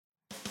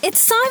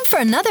It's time for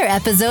another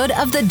episode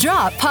of The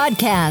Drop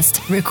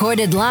Podcast,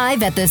 recorded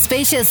live at the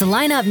spacious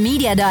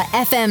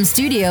lineupmedia.fm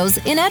studios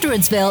in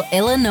Edwardsville,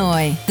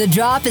 Illinois. The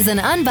Drop is an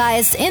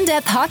unbiased,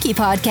 in-depth hockey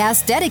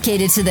podcast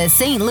dedicated to the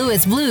St.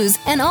 Louis Blues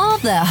and all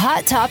the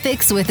hot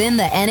topics within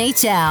the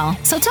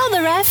NHL. So tell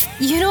the ref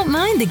you don't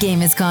mind the game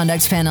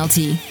misconduct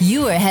penalty.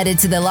 You are headed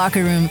to the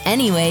locker room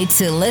anyway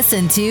to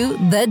listen to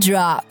The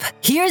Drop.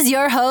 Here's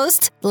your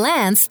host,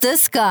 Lance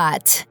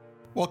DeScott.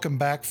 Welcome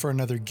back for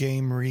another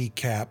game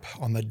recap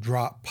on the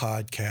Drop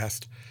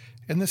Podcast.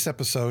 In this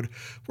episode,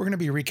 we're going to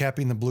be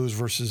recapping the Blues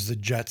versus the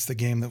Jets, the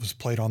game that was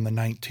played on the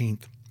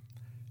 19th.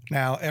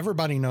 Now,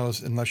 everybody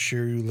knows, unless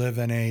you live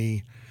in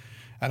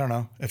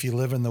if you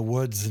live in the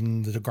woods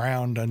and the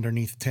ground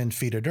underneath 10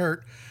 feet of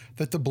dirt,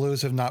 that the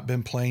Blues have not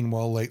been playing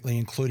well lately,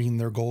 including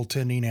their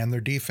goaltending and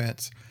their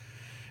defense.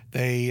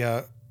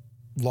 They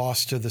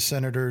lost to the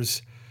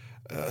Senators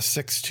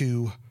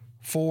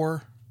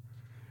 6-4.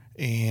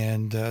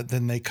 And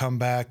then they come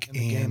back in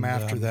the game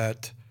after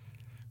that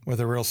with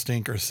a real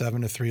stinker,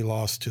 7-3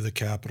 loss to the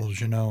Capitals.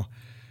 You know,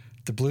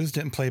 the Blues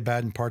didn't play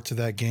bad in parts of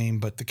that game,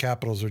 but the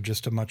Capitals are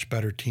just a much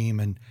better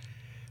team. And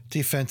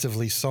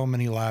defensively, so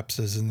many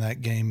lapses in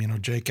that game. You know,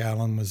 Jake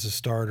Allen was the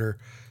starter.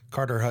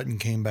 Carter Hutton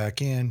came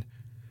back in.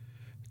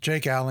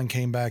 Jake Allen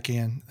came back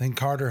in. Then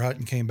Carter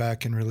Hutton came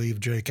back and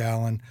relieved Jake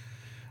Allen.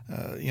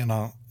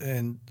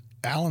 And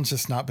Allen's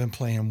just not been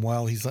playing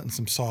well. He's letting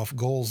some soft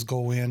goals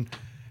go in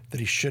that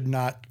he should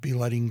not be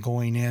letting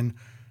going in.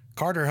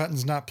 Carter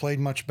Hutton's not played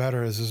much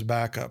better as his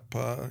backup.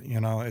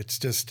 It's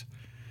just,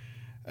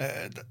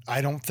 I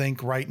don't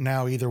think right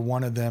now either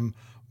one of them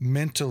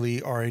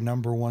mentally are a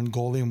number one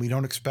goalie, and we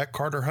don't expect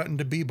Carter Hutton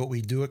to be, but we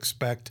do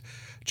expect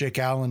Jake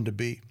Allen to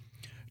be.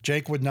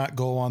 Jake would not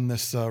go on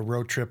this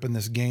road trip in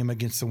this game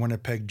against the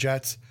Winnipeg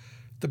Jets.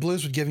 The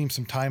Blues would give him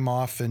some time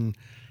off, and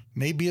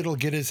maybe it'll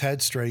get his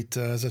head straight.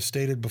 As I've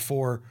stated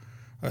before,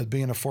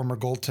 being a former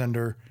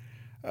goaltender,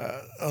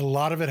 a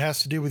lot of it has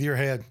to do with your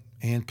head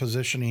and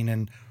positioning.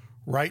 And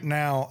right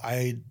now,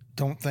 I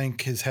don't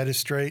think his head is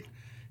straight.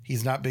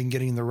 He's not been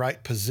getting the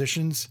right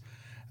positions.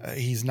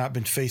 He's not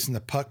been facing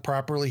the puck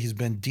properly. He's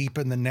been deep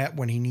in the net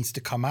when he needs to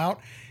come out.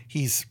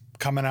 He's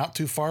coming out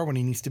too far when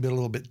he needs to be a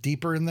little bit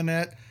deeper in the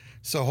net.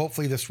 So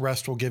hopefully this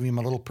rest will give him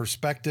a little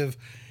perspective,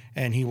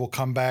 and he will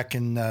come back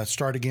and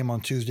start a game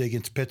on Tuesday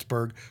against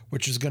Pittsburgh,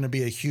 which is going to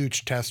be a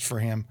huge test for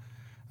him.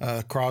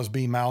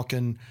 Crosby,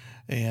 Malkin,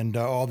 and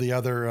all the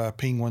other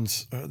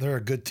Penguins, they're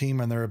a good team,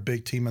 and they're a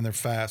big team, and they're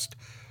fast.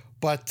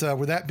 But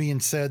with that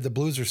being said, the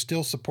Blues are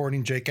still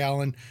supporting Jake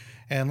Allen.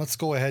 And let's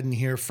go ahead and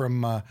hear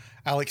from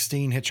Alex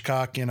Steen,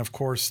 Hitchcock, and, of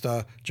course,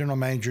 General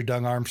Manager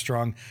Doug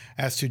Armstrong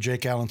as to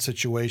Jake Allen's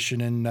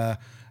situation and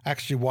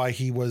actually why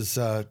he was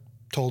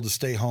told to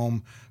stay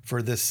home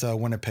for this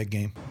Winnipeg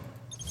game.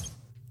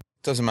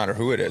 Doesn't matter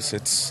who it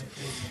is.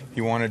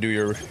 You want to do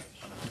your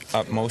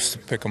utmost to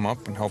pick him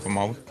up and help him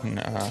out.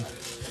 And,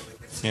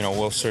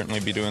 we'll certainly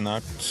be doing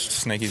that.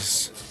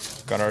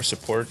 Snaky's got our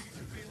support.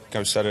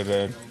 I've said it,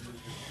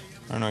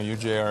 I don't know, you,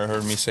 JR,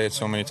 heard me say it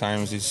so many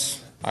times.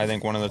 He's, I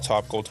think, one of the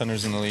top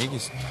goaltenders in the league.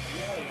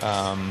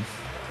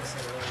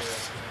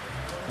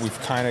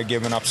 We've kind of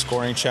given up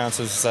scoring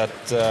chances that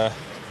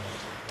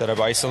have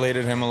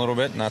isolated him a little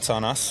bit, and that's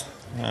on us.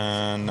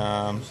 And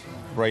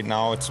right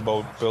now it's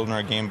about building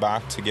our game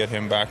back to get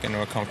him back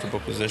into a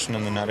comfortable position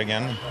in the net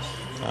again.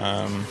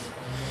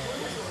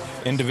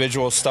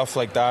 Individual stuff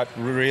like that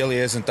really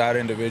isn't that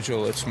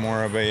individual. It's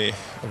more of a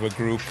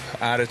group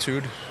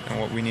attitude and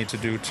what we need to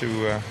do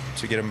to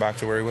get him back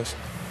to where he was.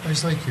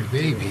 He's like your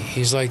baby.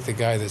 He's like the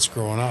guy that's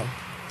growing up.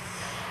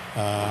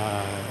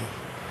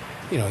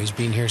 He's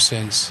been here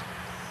since,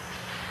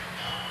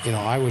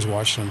 I was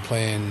watching him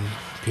play in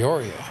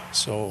Peoria.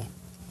 So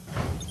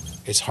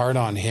it's hard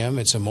on him.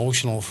 It's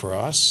emotional for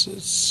us.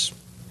 It's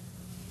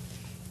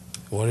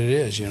what it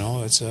is,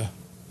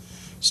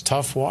 It's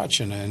tough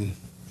watching and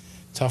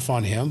tough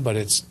on him, but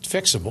it's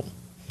fixable.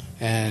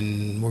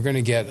 And we're going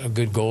to get a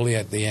good goalie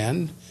at the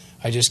end.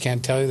 I just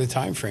can't tell you the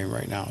time frame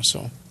right now.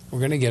 So we're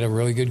going to get a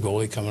really good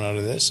goalie coming out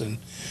of this and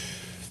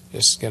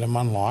just get him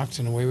unlocked,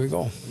 and away we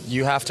go.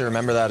 You have to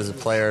remember that as a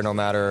player, no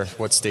matter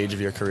what stage of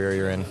your career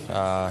you're in.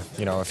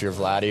 If you're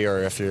Vladdy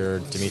or if you're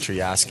Dmitry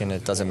Yaskin,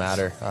 it doesn't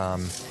matter.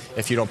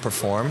 If you don't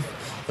perform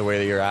the way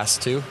that you're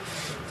asked to,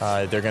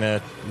 they're going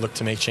to look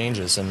to make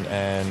changes.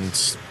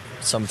 And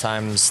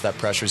sometimes that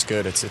pressure's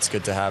good. It's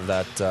good to have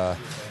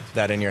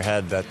that in your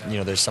head that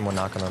there's someone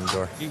knocking on the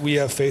door. We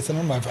have faith in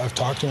him. I've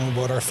talked to him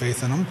about our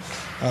faith in him.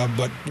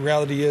 But the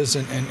reality is,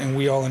 and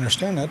we all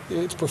understand that,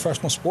 it's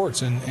professional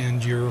sports,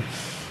 and you're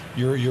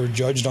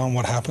judged on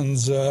what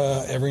happens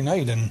every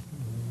night. And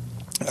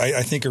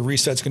I think a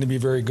reset's going to be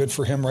very good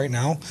for him right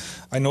now.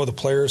 I know the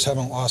players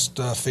haven't lost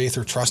faith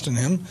or trust in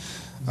him,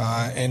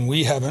 and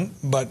we haven't,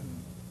 but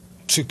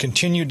to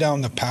continue down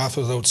the path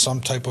without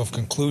some type of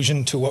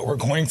conclusion to what we're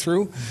going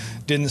through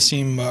didn't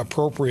seem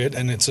appropriate.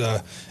 And it's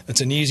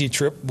an easy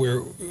trip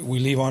where we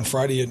leave on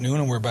Friday at noon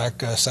and we're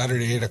back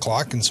Saturday at 8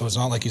 o'clock, and so it's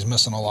not like he's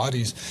missing a lot.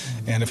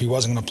 And if he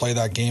wasn't going to play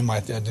that game, I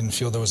didn't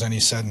feel there was any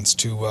sense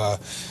to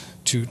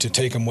to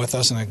take them with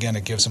us, and again,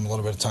 it gives them a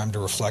little bit of time to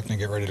reflect and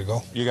get ready to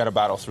go. You got to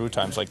battle through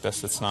times like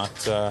this. It's not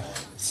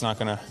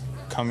going to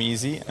come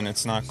easy, and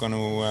it's not going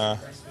to.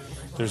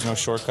 There's no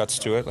shortcuts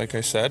to it, like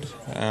I said.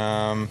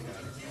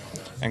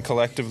 And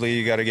collectively,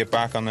 you got to get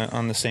back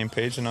on the same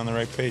page and on the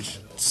right page.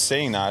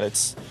 Saying that,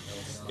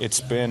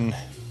 it's been,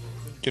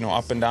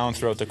 up and down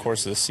throughout the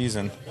course of the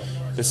season.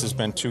 This has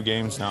been 2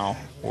 games now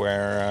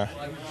where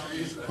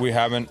we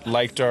haven't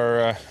liked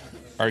our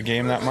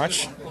game that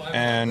much,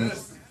 and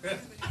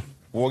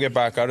we'll get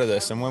back out of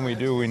this. And when we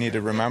do, we need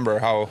to remember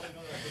how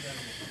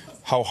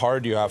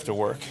hard you have to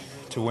work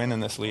to win in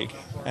this league,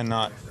 and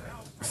not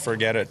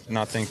forget it,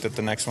 not think that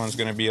the next one's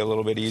going to be a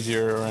little bit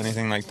easier or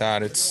anything like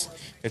that.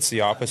 It's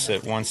the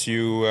opposite. Once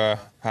you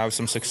have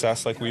some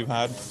success like we've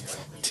had,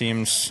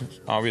 teams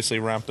obviously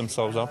ramp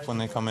themselves up when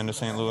they come into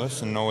St.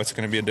 Louis and know it's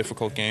going to be a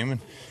difficult game,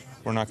 and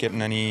we're not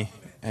getting any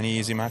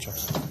easy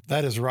matchups.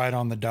 That is right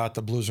on the dot.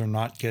 The Blues are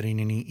not getting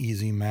any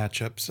easy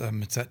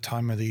matchups. It's that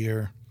time of the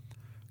year,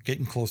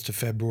 getting close to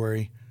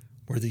February,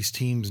 where these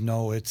teams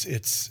know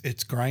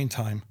it's grind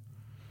time.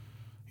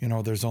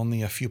 There's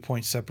only a few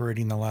points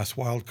separating the last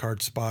wild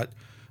card spot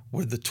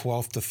with the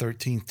 12th to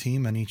 13th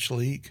team in each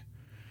league.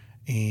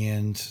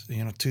 And,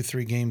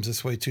 2-3 games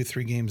this way,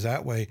 2-3 games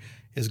that way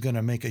is going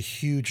to make a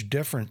huge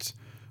difference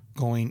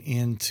going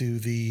into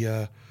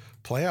the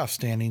playoff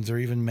standings or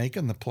even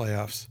making the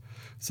playoffs.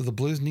 So the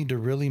Blues need to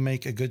really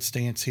make a good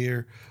stance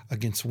here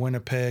against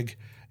Winnipeg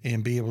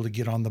and be able to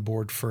get on the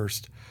board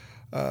first.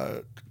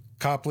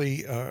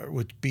 Copley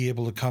would be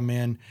able to come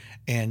in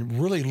and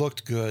really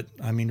looked good.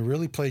 I mean,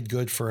 really played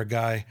good for a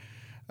guy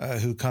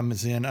who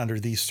comes in under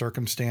these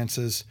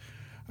circumstances.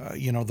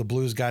 The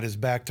Blues got his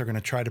back. They're going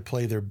to try to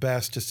play their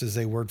best, just as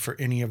they would for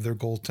any of their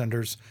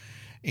goaltenders.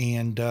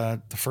 And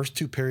the first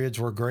 2 periods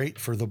were great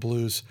for the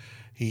Blues.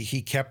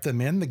 He kept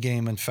them in the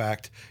game, in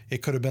fact.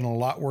 It could have been a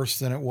lot worse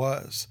than it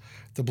was.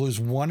 The Blues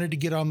wanted to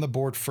get on the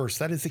board first.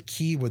 That is the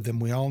key with them.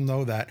 We all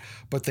know that.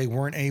 But they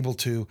weren't able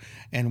to.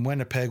 And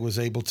Winnipeg was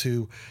able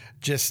to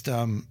just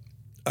a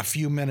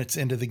few minutes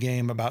into the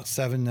game, about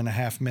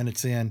 7.5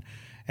 minutes in.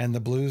 And the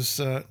Blues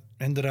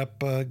ended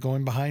up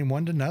going behind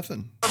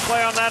 1-0.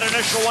 Play on that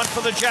initial one for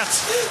the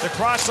Jets. The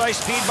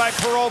cross-ice feed by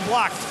Perreault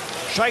blocked.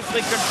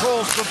 Scheifele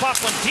controls for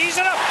Byfuglien. Tees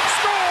it up.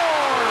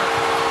 Score!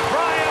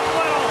 Brian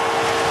Little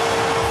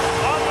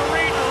on the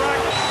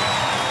redirect.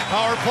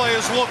 Power play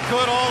has looked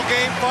good all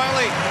game.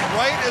 Finally,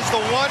 right as the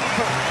one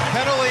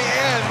penalty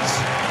ends,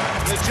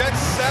 the Jets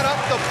set up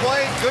the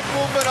play. Good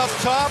movement up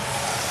top.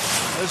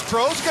 As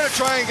Perreault's going to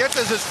try and get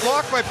this, it's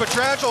blocked by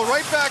Pietrangelo.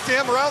 Right back to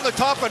him around the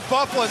top, and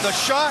Byfuglien, the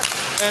shot,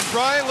 and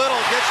Brian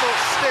Little gets a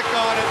stick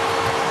on it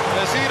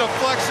as he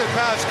deflects it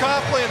past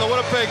Copley, and the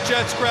Winnipeg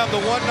Jets grab the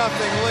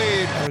 1-0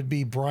 lead. That would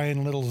be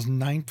Brian Little's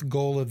 9th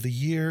goal of the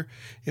year.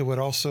 It would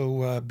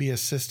also be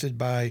assisted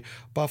by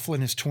Byfuglien,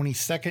 his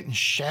 22nd, and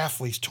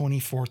Schäffele's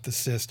 24th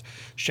assist.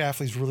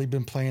 Schäffele's really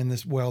been playing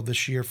this well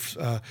this year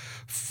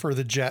for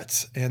the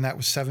Jets, and that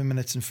was 7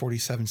 minutes and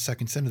 47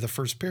 seconds into the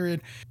first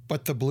period.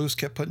 But the Blues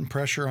kept putting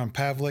pressure on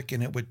Pavelec,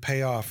 and it would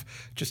pay off.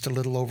 Just a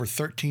little over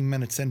 13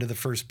 minutes into the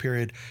first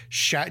period,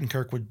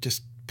 Shattenkirk would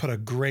just put a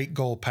great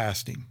goal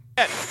past him.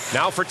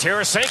 Now for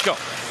Tarasenko.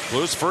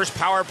 Blues' first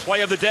power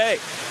play of the day.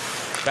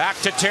 Back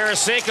to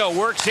Tarasenko.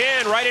 Works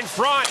in, right in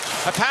front.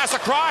 A pass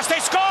across. They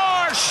score!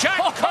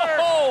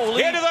 Shattenkirk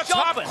into the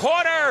top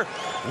corner.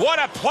 What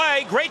a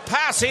play. Great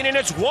passing, and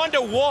it's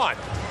 1-1.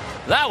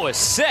 That was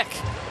sick.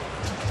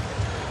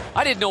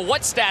 I didn't know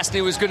what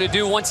Stastny was going to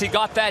do once he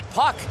got that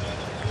puck.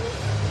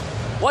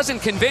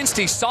 Wasn't convinced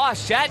he saw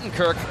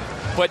Shattenkirk,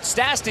 but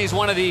Stastny is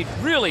one of the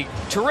really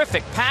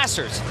terrific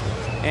passers.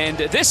 And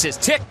this is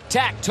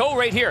tic-tac-toe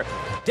right here.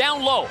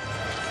 Down low,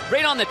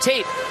 right on the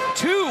tape.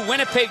 2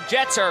 Winnipeg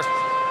Jets are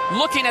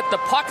looking at the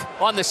puck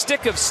on the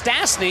stick of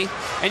Stastny.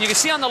 And you can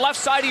see on the left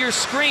side of your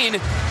screen,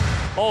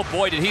 oh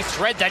boy, did he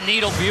thread the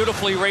needle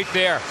beautifully right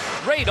there.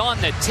 Right on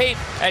the tape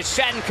as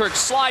Shattenkirk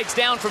slides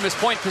down from his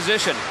point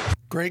position.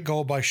 Great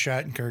goal by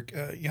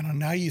Shattenkirk.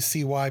 Now you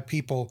see why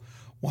people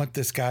want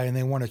this guy and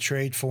they want to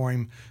trade for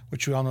him,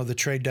 which we all know the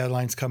trade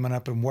deadline's coming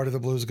up, and what are the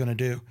Blues going to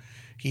do?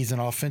 He's an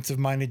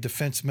offensive-minded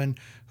defenseman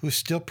who's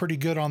still pretty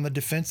good on the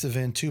defensive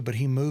end too, but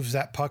he moves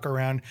that puck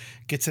around,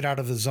 gets it out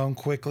of the zone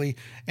quickly,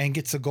 and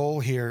gets a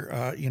goal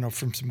here,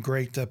 from some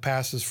great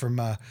passes from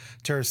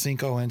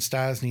Tarasenko and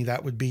Stastny.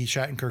 That would be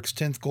Shattenkirk's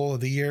 10th goal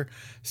of the year,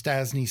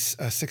 Stastny's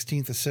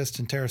 16th assist,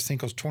 and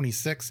Tarasenko's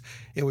 26th.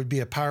 It would be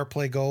a power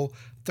play goal,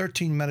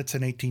 13 minutes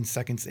and 18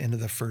 seconds into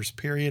the first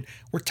period.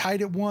 We're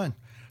tied at 1.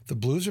 The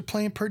Blues are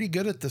playing pretty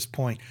good at this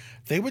point.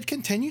 They would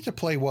continue to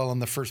play well in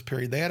the first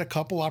period. They had a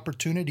couple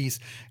opportunities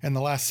in the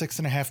last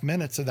 6.5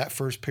 minutes of that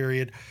first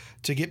period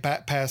to get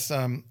back past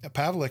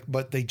Pavelec,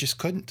 but they just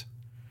couldn't.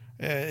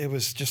 It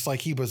was just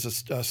like he was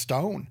a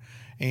stone,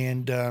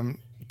 and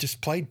just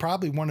played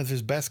probably one of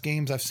his best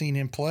games I've seen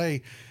him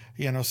play,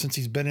 since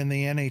he's been in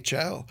the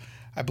NHL.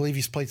 I believe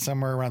he's played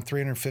somewhere around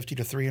 350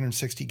 to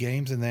 360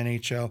 games in the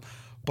NHL,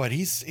 but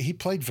he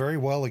played very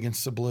well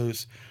against the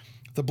Blues.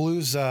 The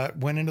Blues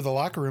went into the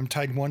locker room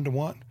tied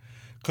 1-1.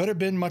 could have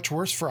been much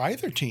worse for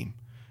either team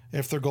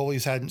if their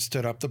goalies hadn't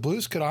stood up. The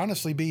Blues could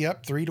honestly be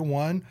up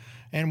 3-1,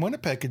 and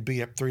Winnipeg could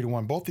be up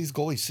 3-1. Both these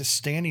goalies just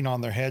standing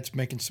on their heads,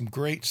 making some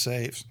great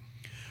saves.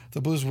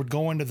 The Blues would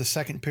go into the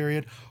second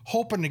period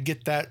hoping to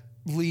get that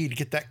lead,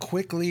 get that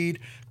quick lead,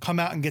 come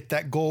out and get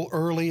that goal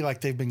early,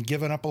 like they've been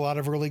giving up a lot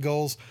of early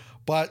goals.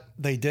 But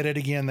they did it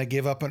again. They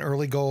gave up an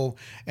early goal,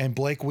 and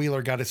Blake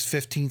Wheeler got his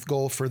 15th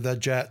goal for the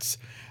Jets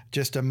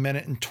just a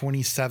minute and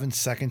 27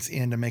 seconds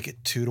in to make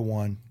it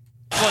 2-1.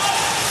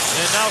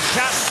 And now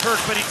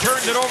Shattenkirk, but he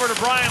turned it over to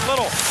Brian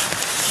Little.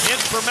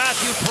 In for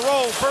Matthew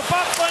Perreault for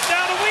Bufflin,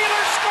 down to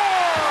Wheeler,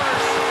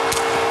 scores!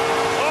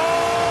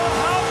 Oh,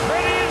 how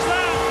pretty is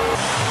that?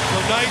 So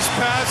nice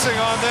passing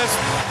on this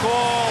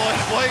goal,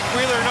 and Blake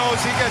Wheeler knows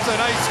he gets a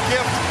nice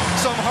gift.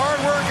 Some hard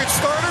work. It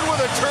started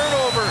with a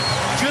turnover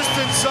just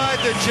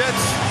inside the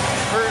Jets,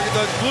 or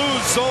the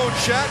Blues zone.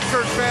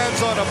 Shattenkirk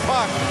fans on a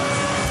puck.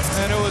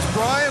 And it was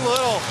Brian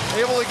Little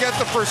able to get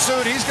the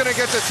pursuit. He's going to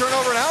get the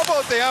turnover. And how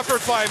about the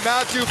effort by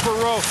Matthew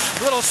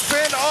Perreault? Little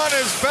spin on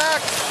his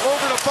back,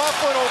 over to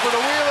Bufflin, over to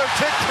Wheeler,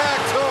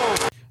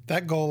 tic-tac-toe.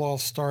 That goal all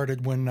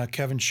started when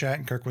Kevin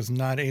Shattenkirk was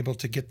not able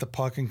to get the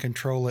puck and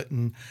control it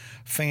and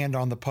fanned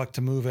on the puck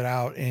to move it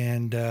out.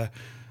 And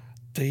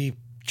the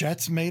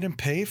Jets made him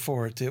pay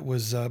for it. It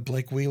was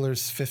Blake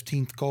Wheeler's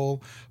 15th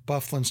goal,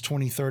 Bufflin's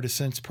 23rd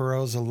assist,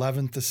 Perreault's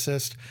 11th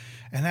assist.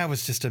 And that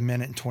was just a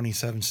minute and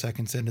 27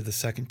 seconds into the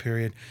second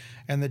period.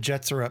 And the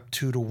Jets are up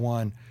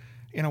 2-1.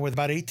 You know, with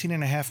about 18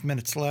 and a half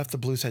minutes left, the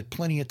Blues had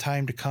plenty of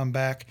time to come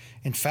back.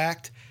 In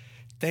fact,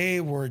 they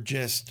were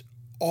just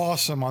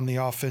awesome on the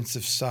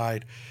offensive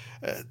side.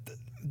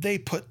 They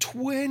put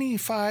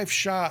 25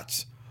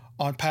 shots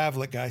on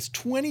Pavelec, guys.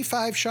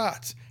 25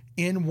 shots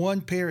in one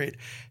period.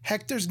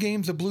 Heck, there's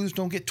games the Blues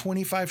don't get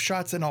 25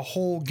 shots in a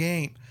whole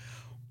game.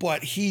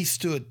 But he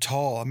stood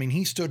tall. I mean,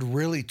 he stood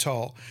really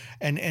tall.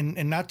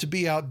 And not to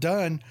be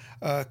outdone,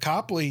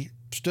 Copley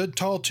stood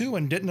tall too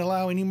and didn't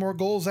allow any more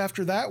goals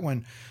after that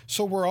one.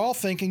 So we're all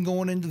thinking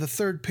going into the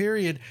third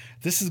period,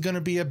 this is going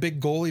to be a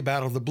big goalie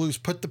battle. The Blues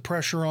put the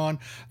pressure on.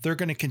 They're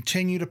going to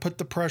continue to put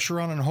the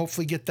pressure on and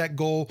hopefully get that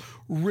goal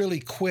really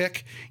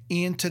quick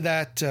into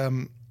that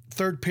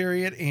third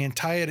period and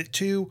tie it at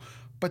 2.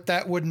 But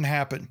that wouldn't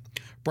happen.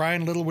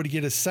 Brian Little would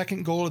get his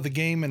second goal of the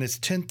game and his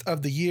 10th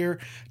of the year,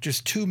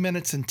 just 2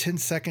 minutes and 10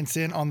 seconds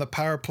in on the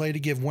power play to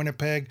give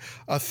Winnipeg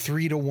a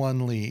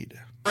 3-1 lead.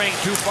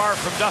 Too far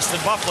from Dustin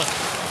Bufflin.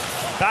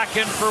 Back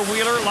in for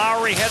Wheeler.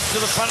 Lowry heads to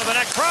the front of the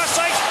net. Cross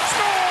ice.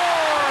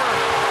 Score!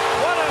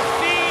 What a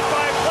feed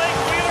by Blake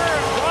Wheeler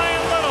and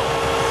Brian Little.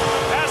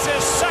 That's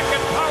his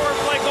second power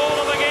play goal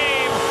of the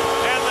game.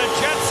 And the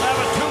Jets have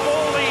a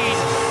 2-goal lead.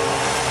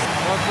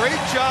 Well,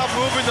 great job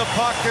moving the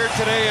puck here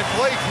today. And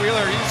Blake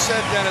Wheeler, you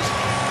said, Dennis,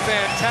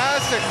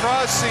 fantastic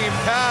cross-seam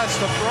pass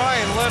to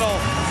Brian Little,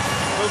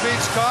 who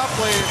beats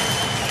Copley.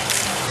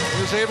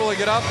 He was able to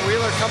get up.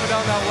 Wheeler coming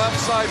down that left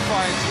side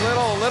finds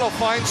Little. Little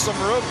finds some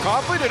room.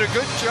 Copley did a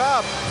good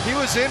job. He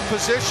was in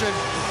position,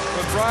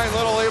 but Brian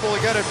Little able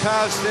to get it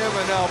past him.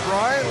 And now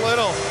Brian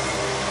Little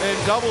in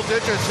double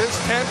digits, his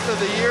 10th of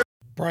the year.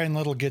 Brian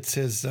Little gets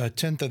his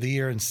 10th of the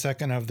year and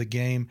 2nd of the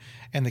game.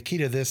 And the key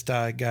to this,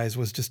 guys,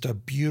 was just a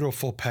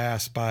beautiful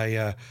pass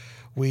by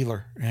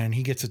Wheeler. And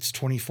he gets his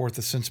 24th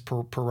assist.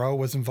 Perreault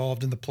was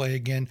involved in the play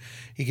again.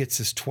 He gets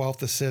his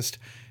 12th assist.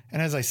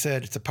 And as I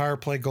said, it's a power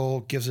play goal,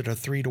 gives it a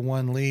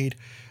 3-1 lead.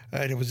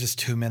 And it was just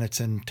 2 minutes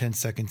and 10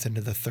 seconds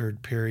into the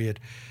third period.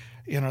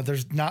 You know,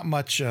 there's not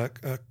much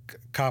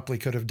Copley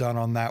could have done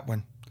on that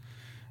one.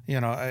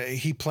 You know,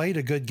 he played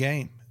a good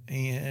game.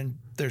 And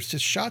there's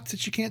just shots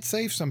that you can't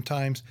save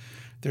sometimes.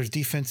 There's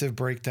defensive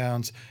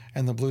breakdowns,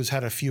 and the Blues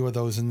had a few of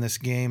those in this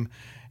game.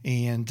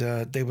 And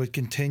they would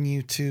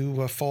continue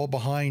to fall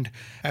behind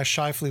as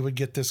Scheifele would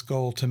get this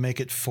goal to make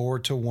it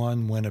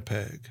 4-1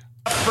 Winnipeg.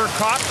 For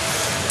Kopp.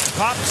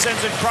 Kopp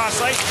sends it cross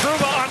ice.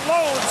 Trouba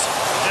unloads.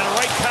 And a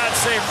right pad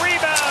save.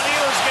 Rebound.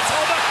 Ehlers gets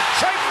held up.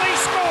 Scheifele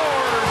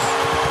scores.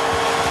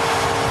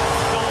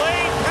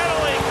 Delayed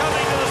penalty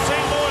coming to the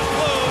St. Louis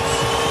Blues.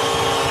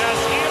 As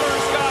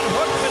Ehlers got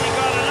hooked and he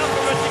got enough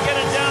of it to get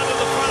it down to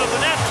the front of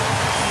the net.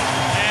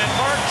 And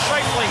Mark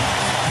Scheifele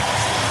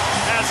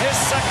has his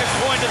second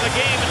point of the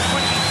game and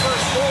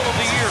 21st goal of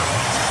the year.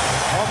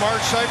 Well,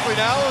 Mark Scheifele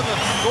now in the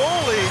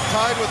goal lead,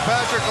 tied with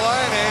Patrick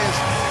Laine.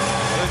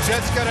 The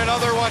Jets get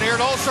another one here.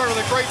 It all started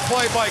with a great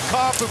play by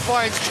Kopp, who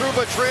finds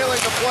Trouba trailing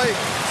the play.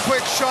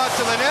 Quick shot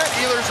to the net.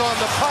 Ehlers on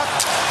the puck.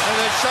 And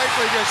then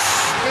Scheifele just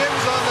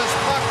spins on this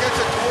puck, gets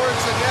it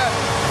towards the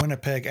net.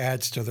 Winnipeg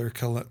adds to their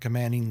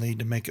commanding lead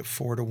to make it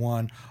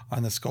 4-1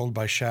 on this goal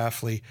by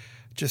Scheifele.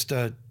 Just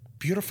a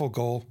beautiful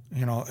goal.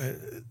 You know,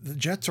 the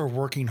Jets are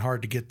working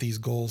hard to get these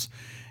goals.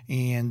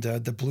 And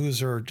the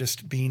Blues are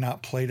just being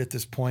outplayed at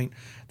this point.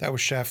 That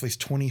was Scheifele's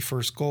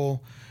 21st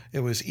goal. It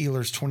was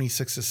Ehlers'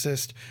 26th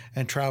assist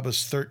and Trouba's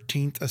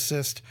 13th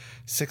assist,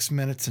 6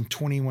 minutes and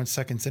 21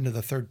 seconds into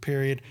the third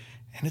period.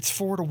 And it's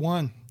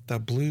 4-1. The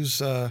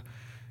Blues,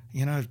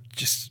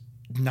 just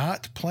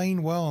not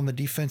playing well on the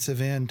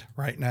defensive end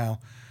right now.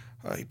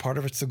 Part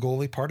of it's the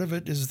goalie. Part of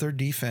it is their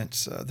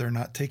defense. They're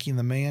not taking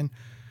the man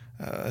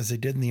as they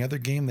did in the other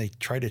game. They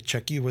try to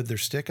check you with their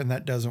stick, and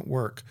that doesn't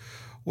work.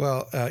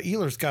 Well,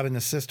 Ehlers got an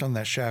assist on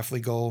that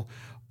Schauffele goal,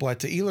 but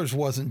Ehlers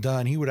wasn't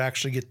done. He would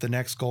actually get the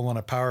next goal on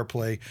a power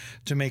play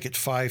to make it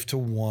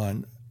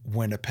 5-1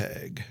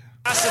 Winnipeg.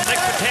 Nick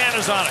Petan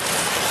is on it.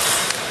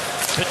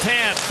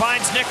 Petan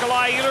finds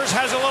Nikolai Ehlers,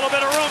 has a little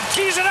bit of room,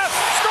 keys it up,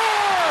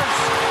 scores!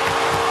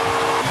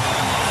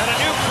 And a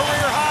new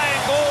career high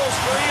in goals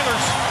for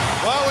Ehlers.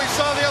 Well, we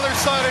saw the other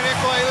side of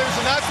Nikolai Ehlers,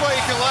 and that's why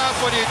you can laugh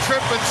when you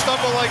trip and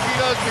stumble like he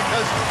does,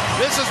 because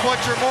this is what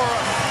you're more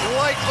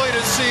likely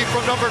to see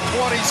from number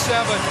 27.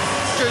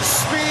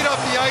 Just speed up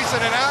the ice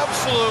in an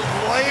absolute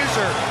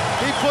laser.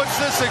 He puts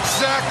this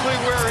exactly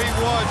where he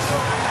wants.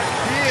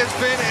 He has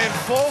been in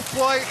full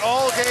flight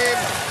all game.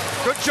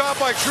 Good job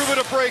by Trouba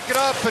to break it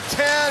up.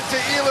 Petan to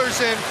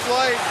Ehlers in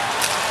flight.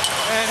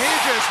 And he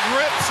just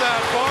rips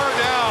that bar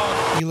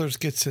down. Ehlers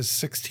gets his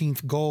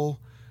 16th goal,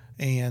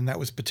 and that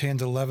was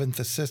Petan's 11th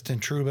assist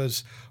and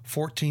Trouba's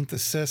 14th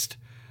assist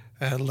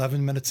at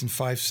 11 minutes and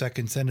 5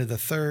 seconds into the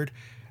third.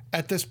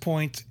 At this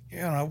point,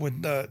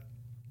 with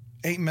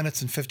 8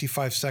 minutes and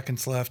 55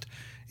 seconds left,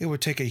 it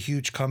would take a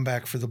huge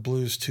comeback for the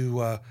Blues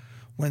to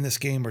win this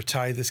game or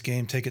tie this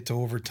game, take it to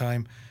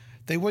overtime.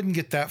 They wouldn't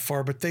get that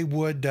far, but they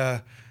would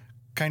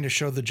kind of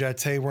show the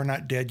Jets, hey, we're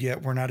not dead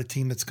yet. We're not a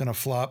team that's going to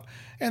flop.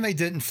 And they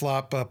didn't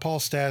flop. Paul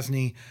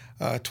Stastny,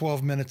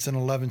 12 minutes and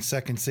 11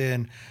 seconds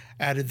in,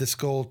 added this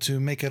goal to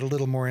make it a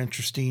little more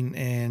interesting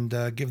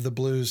and give the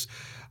Blues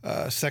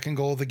second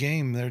goal of the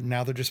game.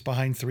 They're just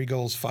behind 3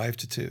 goals,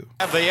 5-2.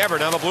 Have they ever?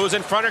 Now the Blues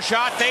in front of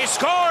shot. They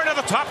score to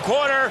the top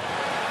corner.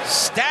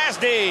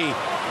 Stastny.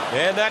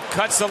 And that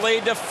cuts the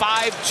lead to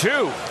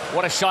 5-2.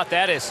 What a shot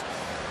that is.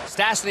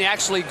 Stastny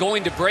actually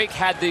going to break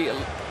had the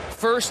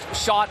first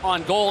shot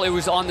on goal. It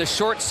was on the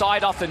short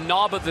side off the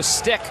knob of the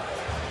stick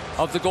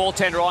of the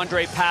goaltender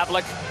Ondrej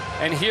Pavelec.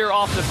 And here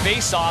off the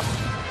faceoff,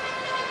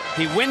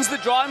 he wins the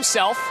draw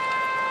himself,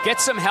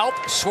 gets some help.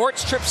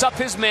 Schwartz trips up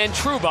his man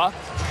Trouba,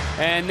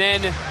 and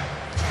then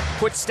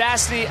puts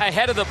Stastny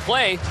ahead of the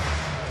play.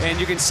 And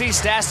you can see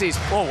Stastny's,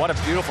 oh, what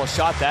a beautiful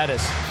shot that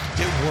is.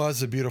 It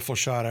was a beautiful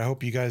shot. I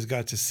hope you guys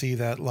got to see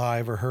that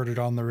live or heard it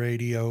on the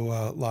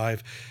radio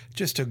live.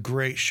 Just a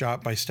great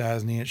shot by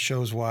Stastny. It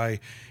shows why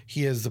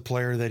he is the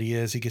player that he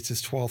is. He gets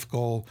his 12th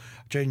goal.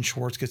 Jaden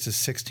Schwartz gets his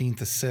 16th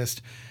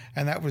assist.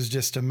 And that was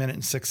just a minute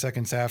and 6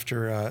 seconds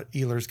after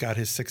Ehlers got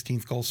his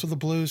 16th goal. So the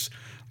Blues,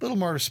 a little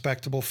more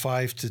respectable,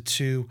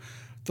 5-2.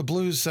 The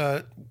Blues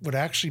would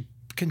actually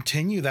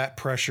continue that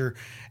pressure,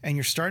 and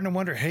you're starting to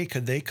wonder, hey,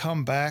 could they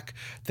come back?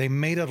 They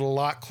made it a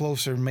lot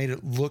closer and made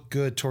it look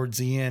good towards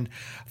the end.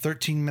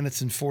 13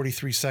 minutes and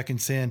 43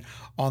 seconds in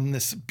on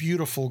this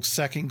beautiful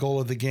second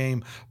goal of the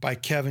game by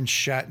Kevin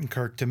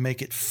Shattenkirk to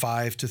make it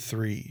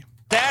 5-3.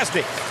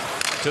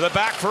 Stastny to the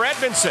back for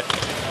Edmondson.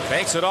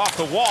 Banks it off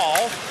the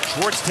wall.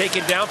 Schwartz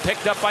taken down,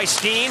 picked up by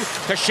Steen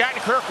to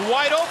Shattenkirk,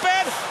 wide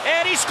open,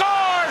 and he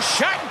scores!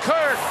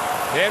 Shattenkirk!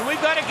 And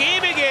we've got a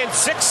game again,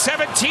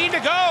 6:17 to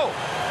go.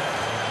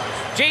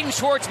 Jaden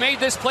Schwartz made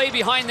this play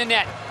behind the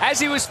net. As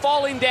he was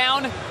falling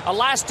down, a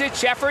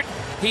last-ditch effort,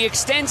 he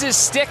extends his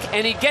stick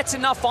and he gets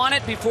enough on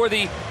it before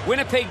the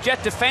Winnipeg Jet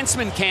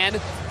defenseman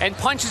can and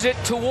punches it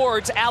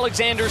towards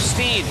Alexander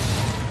Steen.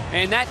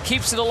 And that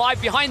keeps it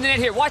alive behind the net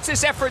here. Watch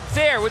this effort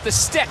there with the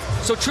stick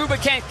so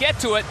Trouba can't get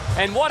to it.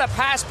 And what a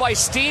pass by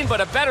Steen,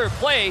 but a better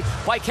play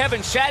by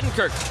Kevin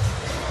Shattenkirk.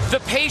 The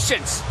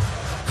patience,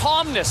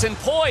 calmness, and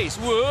poise.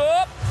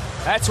 Whoop!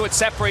 That's what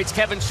separates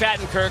Kevin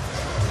Shattenkirk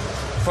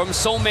from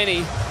so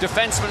many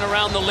defensemen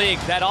around the league.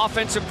 That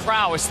offensive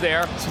prowess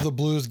there. So the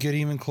Blues get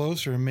even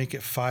closer and make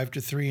it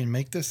 5-3 and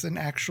make this an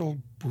actual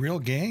real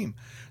game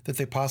that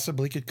they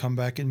possibly could come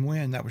back and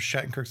win. That was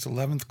Shattenkirk's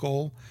 11th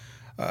goal,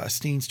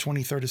 Steen's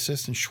 23rd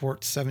assist, and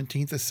Schwartz's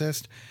 17th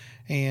assist.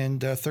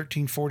 And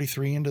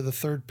 13:43 into the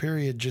third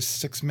period, just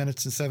 6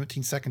 minutes and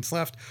 17 seconds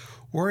left.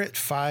 We're at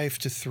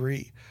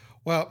 5-3.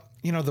 Well,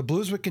 the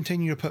Blues would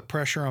continue to put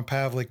pressure on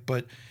Pavelec,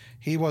 but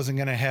he wasn't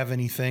going to have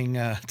anything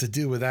to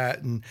do with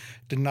that and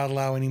did not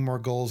allow any more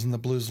goals, and the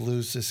Blues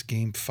lose this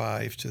game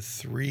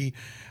 5-3,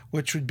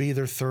 which would be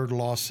their third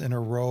loss in a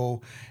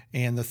row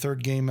and the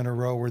third game in a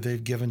row where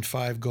they've given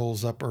 5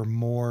 goals up or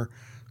more.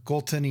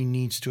 Goaltending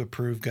needs to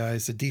improve,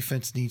 guys. The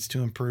defense needs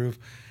to improve,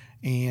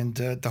 and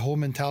the whole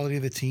mentality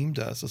of the team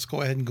does. Let's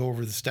go ahead and go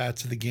over the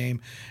stats of the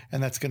game,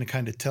 and that's going to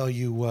kind of tell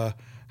you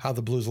how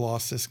the Blues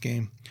lost this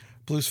game.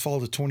 Blues fall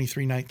to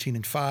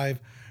 23-19-5.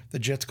 The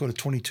Jets go to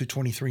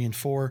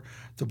 22-23-4.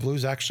 The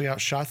Blues actually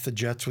outshot the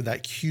Jets with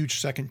that huge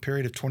second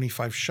period of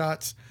 25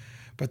 shots,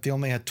 but they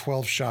only had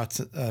 12 shots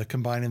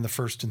combined in the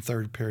first and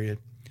third period.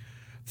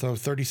 So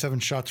 37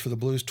 shots for the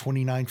Blues,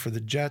 29 for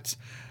the Jets.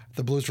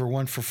 The Blues were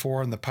 1 for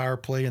 4 on the power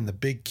play and the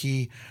big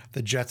key.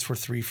 The Jets were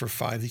 3 for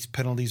 5. These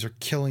penalties are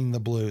killing the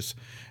Blues,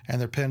 and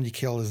their penalty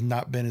kill has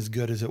not been as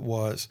good as it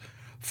was.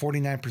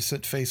 49%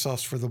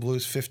 faceoffs for the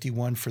Blues,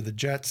 51 for the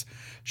Jets.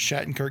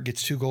 Shattenkirk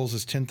gets 2 goals,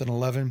 his 10th and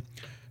 11.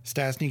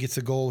 Stastny gets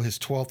a goal, his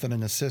 12th, and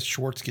an assist.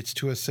 Schwartz gets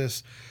 2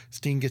 assists.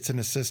 Steen gets an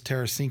assist.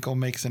 Tarasenko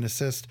makes an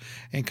assist.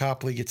 And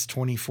Copley gets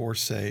 24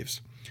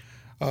 saves.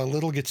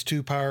 Little gets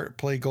 2 power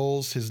play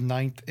goals, his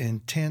 9th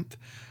and 10th.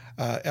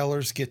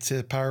 Ehlers gets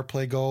a power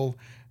play goal.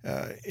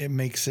 It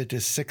makes it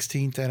his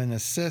 16th and an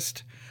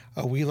assist.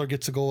 Wheeler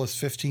gets a goal, his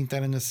 15th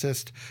and an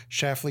assist.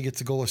 Shafley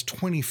gets a goal, his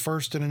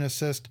 21st and an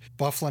assist.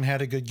 Byfuglien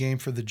had a good game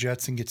for the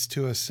Jets and gets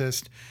 2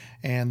 assists.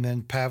 And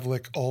then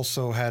Pavelec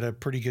also had a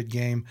pretty good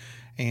game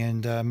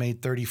and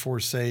made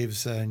 34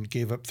 saves and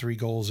gave up 3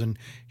 goals. And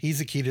he's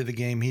the key to the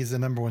game. He's the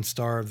number 1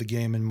 star of the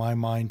game in my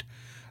mind.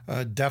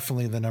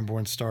 Definitely the number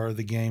 1 star of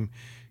the game.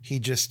 He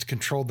just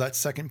controlled that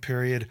second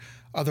period.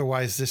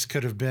 Otherwise, this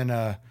could have been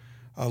a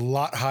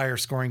lot higher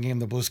scoring game.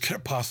 The Blues could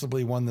have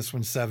possibly won this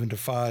one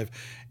 7-5,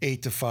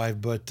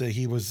 8-5, but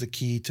he was the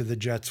key to the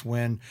Jets'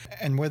 win.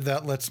 And with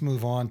that, let's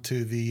move on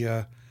to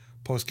the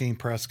post-game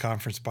press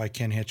conference by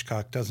Ken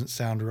Hitchcock. Doesn't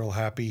sound real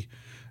happy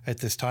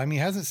at this time. He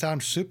hasn't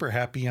sounded super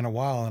happy in a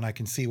while, and I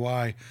can see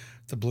why.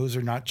 The Blues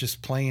are not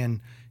just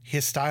playing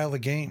his style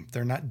of game.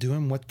 They're not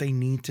doing what they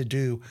need to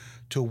do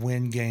to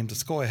win games.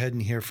 Let's go ahead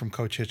and hear from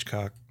Coach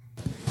Hitchcock.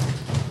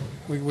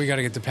 We got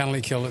to get the penalty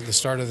kill at the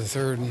start of the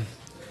third and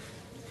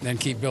then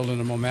keep building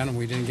the momentum.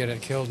 We didn't get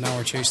it killed. Now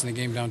we're chasing the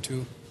game down 2.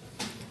 You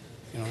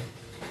know,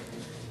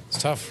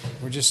 it's tough.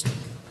 We're just,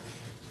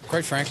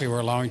 quite frankly,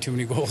 we're allowing too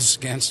many goals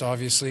against,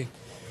 obviously.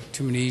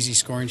 Too many easy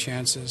scoring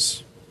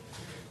chances.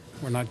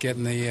 We're not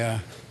getting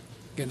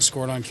getting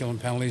scored on killing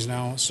penalties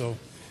now. So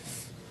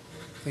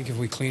I think if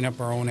we clean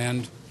up our own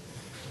end,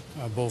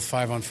 both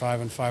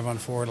 5-on-5 and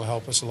 5-on-4, it'll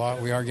help us a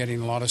lot. We are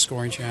getting a lot of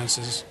scoring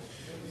chances.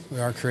 We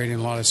are creating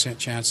a lot of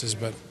chances,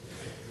 but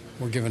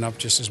we're giving up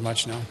just as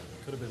much now.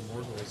 Could have been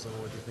more goals, though.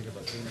 What do you think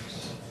about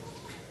Phoenix?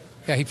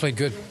 Yeah, he played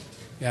good.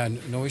 Yeah,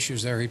 no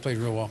issues there. He played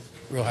real well.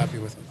 Real happy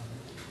with him.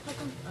 How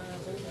come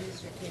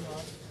Bolduc came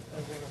off?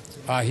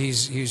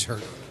 He's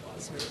hurt.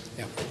 He's hurt.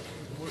 Yeah.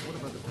 What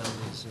about the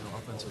penalties? You know,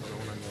 offensive zone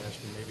on the edge.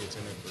 Maybe it's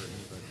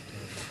inadvertent, but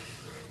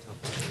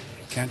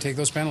can't take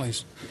those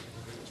penalties.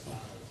 So,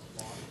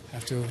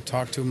 have to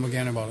talk to him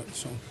again about it.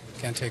 So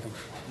can't take them.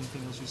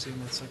 Anything else you see in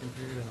that second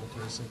period? I know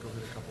Tarasenko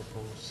hit a couple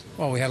posts.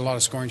 Well, we had a lot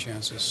of scoring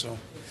chances, so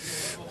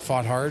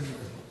fought hard,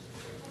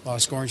 a lot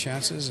of scoring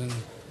chances, and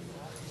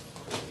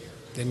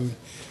didn't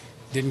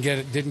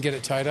get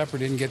it tied up or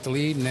didn't get the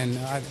lead, and then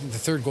the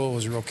third goal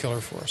was a real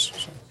killer for us.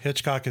 So.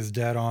 Hitchcock is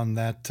dead on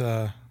that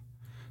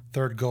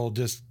third goal.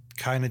 Just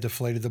kind of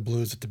deflated the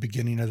Blues at the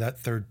beginning of that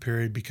third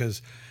period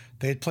because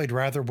they had played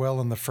rather well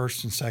in the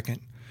first and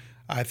second.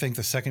 I think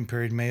the second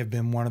period may have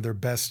been one of their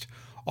best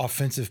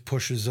offensive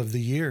pushes of the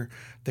year.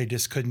 They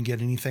just couldn't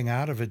get anything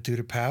out of it due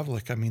to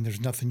Pavelec. I mean,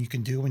 there's nothing you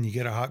can do when you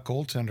get a hot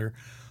goaltender.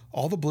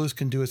 All the Blues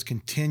can do is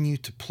continue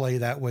to play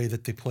that way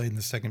that they played in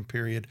the second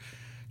period.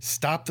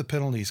 Stop the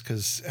penalties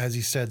because, as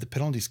you said, the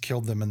penalties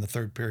killed them in the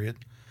third period.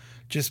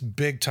 Just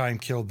big time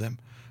killed them.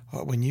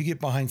 When you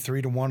get behind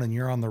 3-1 and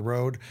you're on the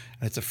road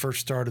and it's the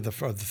first start of the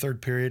third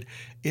period,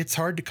 it's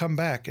hard to come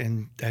back.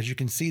 And as you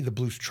can see, the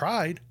Blues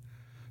tried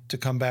to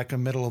come back in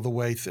the middle of the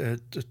way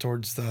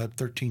towards the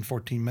 13,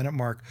 14-minute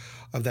mark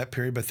of that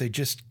period, but they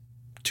just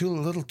a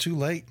little too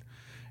late.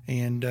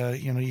 And,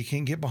 you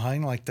can't get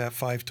behind like that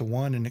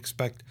 5-1 and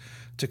expect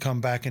to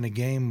come back in a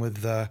game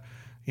with,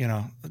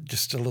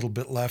 just a little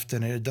bit left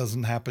in it. It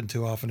doesn't happen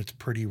too often. It's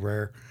pretty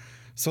rare.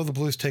 So the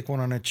Blues take one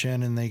on the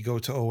chin and they go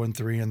to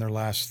 0-3 in their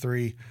last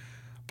 3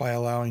 by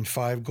allowing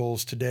 5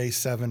 goals today,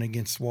 7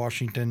 against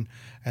Washington,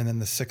 and then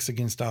the 6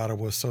 against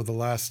Ottawa. So the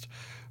last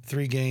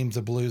 3 games,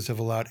 the Blues have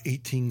allowed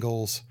 18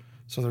 goals.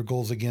 So their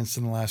goals against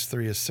in the last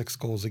 3 is 6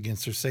 goals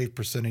against. Their save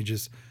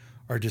percentages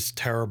are just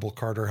terrible.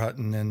 Carter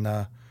Hutton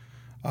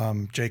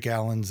and Jake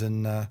Allen's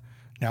and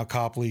now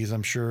Copley's,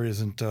 I'm sure,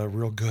 isn't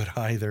real good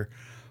either.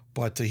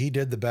 But he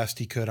did the best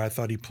he could. I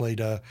thought he played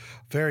a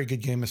very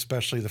good game,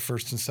 especially the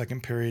first and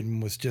second period,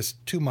 and was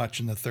just too much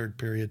in the third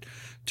period.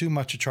 Too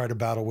much to try to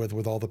battle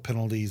with all the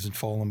penalties and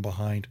falling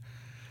behind.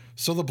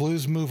 So the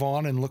Blues move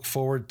on and look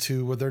forward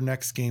to their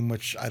next game,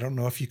 which I don't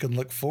know if you can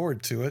look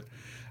forward to it.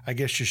 I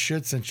guess you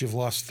should since you've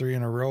lost 3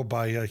 in a row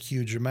by a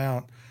huge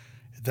amount.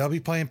 They'll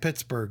be playing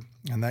Pittsburgh,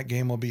 and that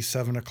game will be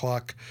 7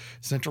 o'clock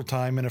Central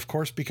Time. And, of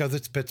course, because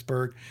it's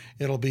Pittsburgh,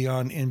 it'll be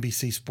on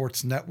NBC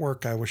Sports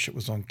Network. I wish it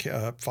was on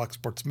Fox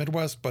Sports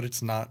Midwest, but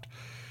it's not.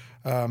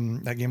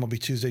 That game will be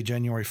Tuesday,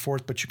 January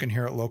 4th, but you can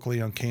hear it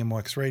locally on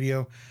KMOX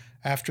Radio.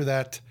 After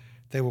that,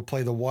 they will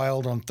play the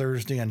Wild on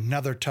Thursday,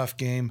 another tough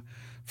game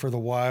for the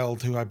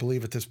Wild, who I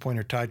believe at this point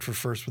are tied for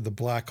first with the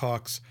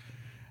Blackhawks.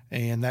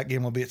 And that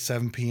game will be at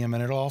 7 p.m.,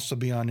 and it'll also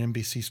be on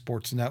NBC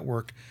Sports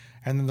Network.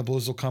 And then the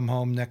Blues will come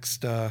home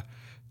next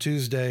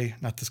Tuesday,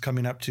 not this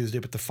coming up Tuesday,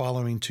 but the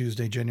following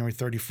Tuesday, January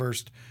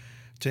 31st,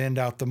 to end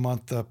out the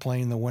month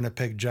playing the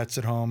Winnipeg Jets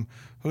at home,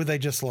 who they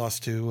just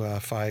lost to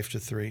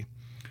 5-3.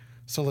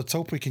 So let's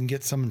hope we can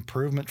get some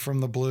improvement from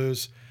the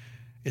Blues.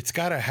 It's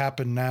got to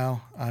happen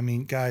now. I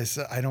mean, guys,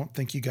 I don't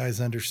think you guys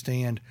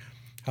understand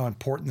how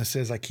important this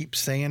is. I keep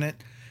saying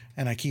it,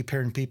 And I keep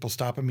hearing people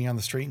stopping me on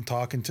the street and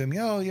talking to me,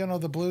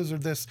 the Blues are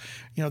this,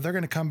 they're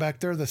going to come back.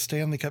 They're the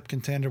Stanley Cup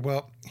contender.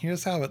 Well,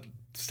 here's how it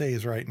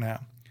stays right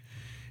now.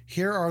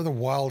 Here are the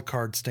wild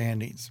card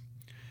standings.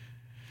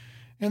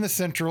 In the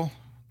Central,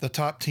 the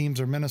top teams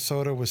are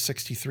Minnesota with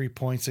 63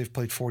 points. They've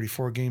played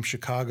 44 games.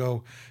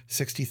 Chicago,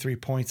 63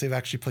 points. They've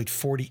actually played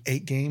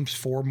 48 games,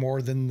 4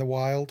 more than the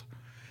Wild.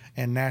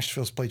 And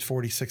Nashville's played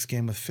 46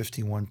 games with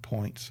 51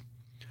 points.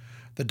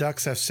 The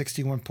Ducks have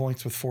 61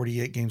 points with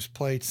 48 games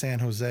played. San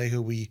Jose, who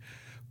we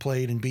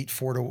played and beat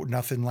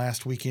 4-0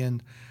 last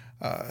weekend,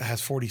 has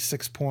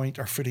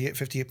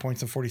 58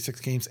 points in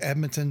 46 games.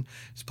 Edmonton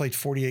has played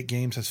 48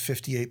 games, has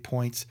 58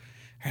 points.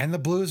 And the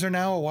Blues are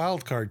now a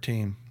wild card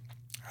team.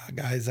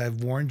 Guys,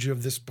 I've warned you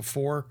of this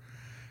before.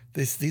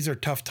 These are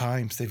tough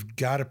times. They've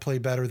got to play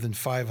better than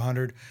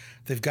 500.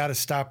 They've got to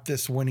stop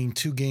this winning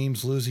 2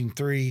 games, losing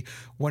 3,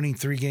 winning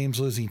 3 games,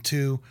 losing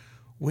 2.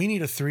 We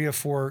need a 3 or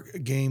 4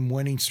 game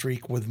winning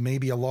streak with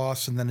maybe a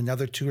loss and then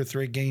another 2 or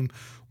 3 game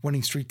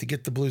winning streak to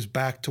get the Blues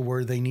back to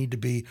where they need to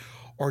be,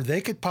 or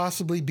they could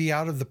possibly be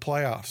out of the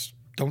playoffs.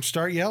 Don't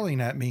start yelling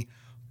at me,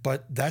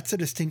 but that's a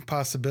distinct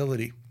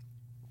possibility.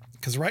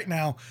 Because right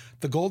now,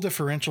 the goal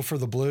differential for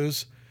the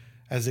Blues,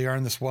 as they are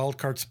in this wild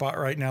card spot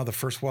right now, the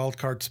first wild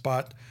card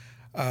spot,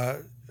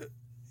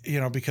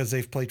 because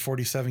they've played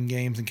 47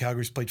 games and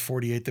Calgary's played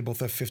 48, they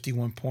both have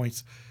 51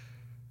 points.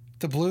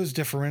 The Blues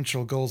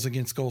differential goals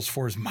against goals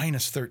for is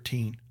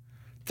 -13.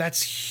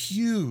 That's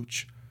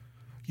huge.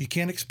 You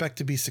can't expect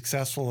to be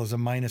successful as a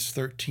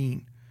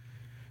 -13.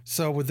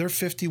 So with their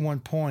 51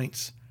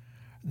 points,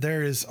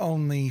 there is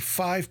only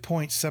 5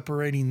 points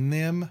separating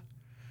them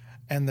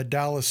and the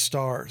Dallas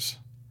Stars.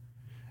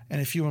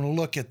 And if you want to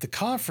look at the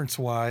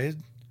conference-wide,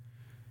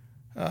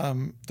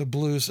 the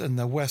Blues in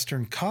the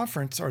Western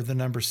Conference are the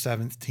number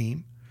 7th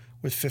team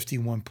with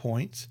 51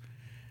 points.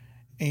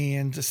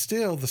 And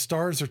still, the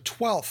Stars are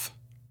 12th.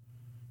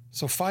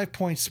 So 5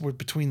 points were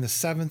between the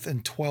 7th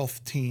and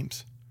 12th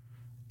teams.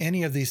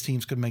 Any of these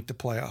teams could make the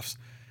playoffs.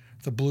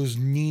 The Blues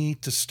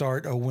need to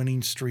start a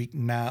winning streak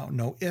now.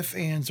 No ifs,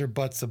 ands, or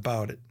buts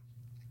about it.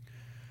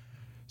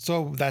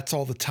 So that's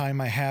all the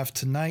time I have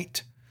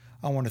tonight.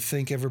 I want to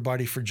thank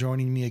everybody for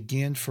joining me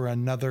again for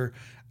another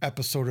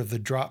episode of the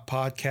Drop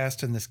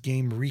Podcast and this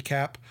game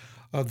recap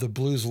of the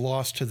Blues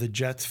loss to the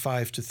Jets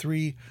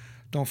 5-3.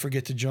 Don't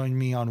forget to join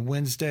me on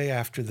Wednesday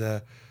after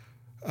the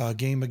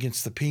game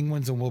against the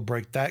Penguins, and we'll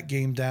break that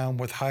game down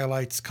with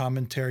highlights,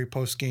 commentary,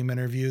 post-game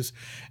interviews,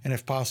 and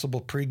if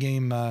possible,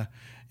 pre-game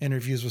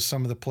interviews with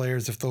some of the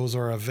players if those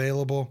are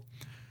available.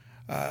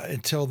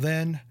 Until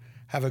then,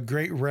 have a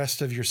great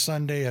rest of your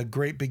Sunday, a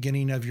great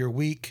beginning of your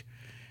week,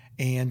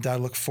 and I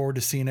look forward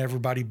to seeing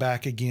everybody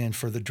back again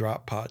for the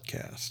Drop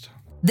Podcast.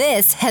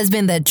 This has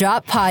been the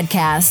Drop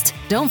Podcast.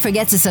 Don't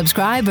forget to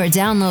subscribe or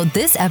download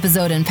this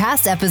episode and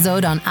past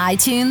episode on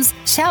iTunes,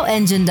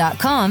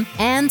 ShoutEngine.com,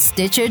 and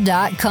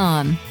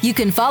Stitcher.com. You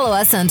can follow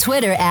us on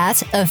Twitter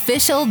at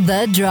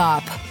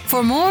 @OfficialTheDrop.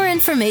 For more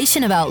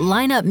information about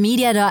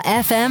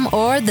lineupmedia.fm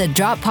or the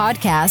Drop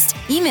Podcast,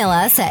 email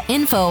us at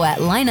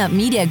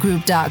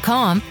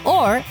info@lineupmediagroup.com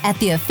or at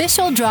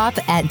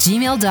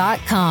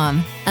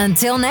theofficialdrop@gmail.com.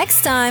 Until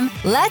next time,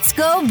 let's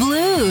go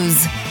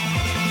Blues!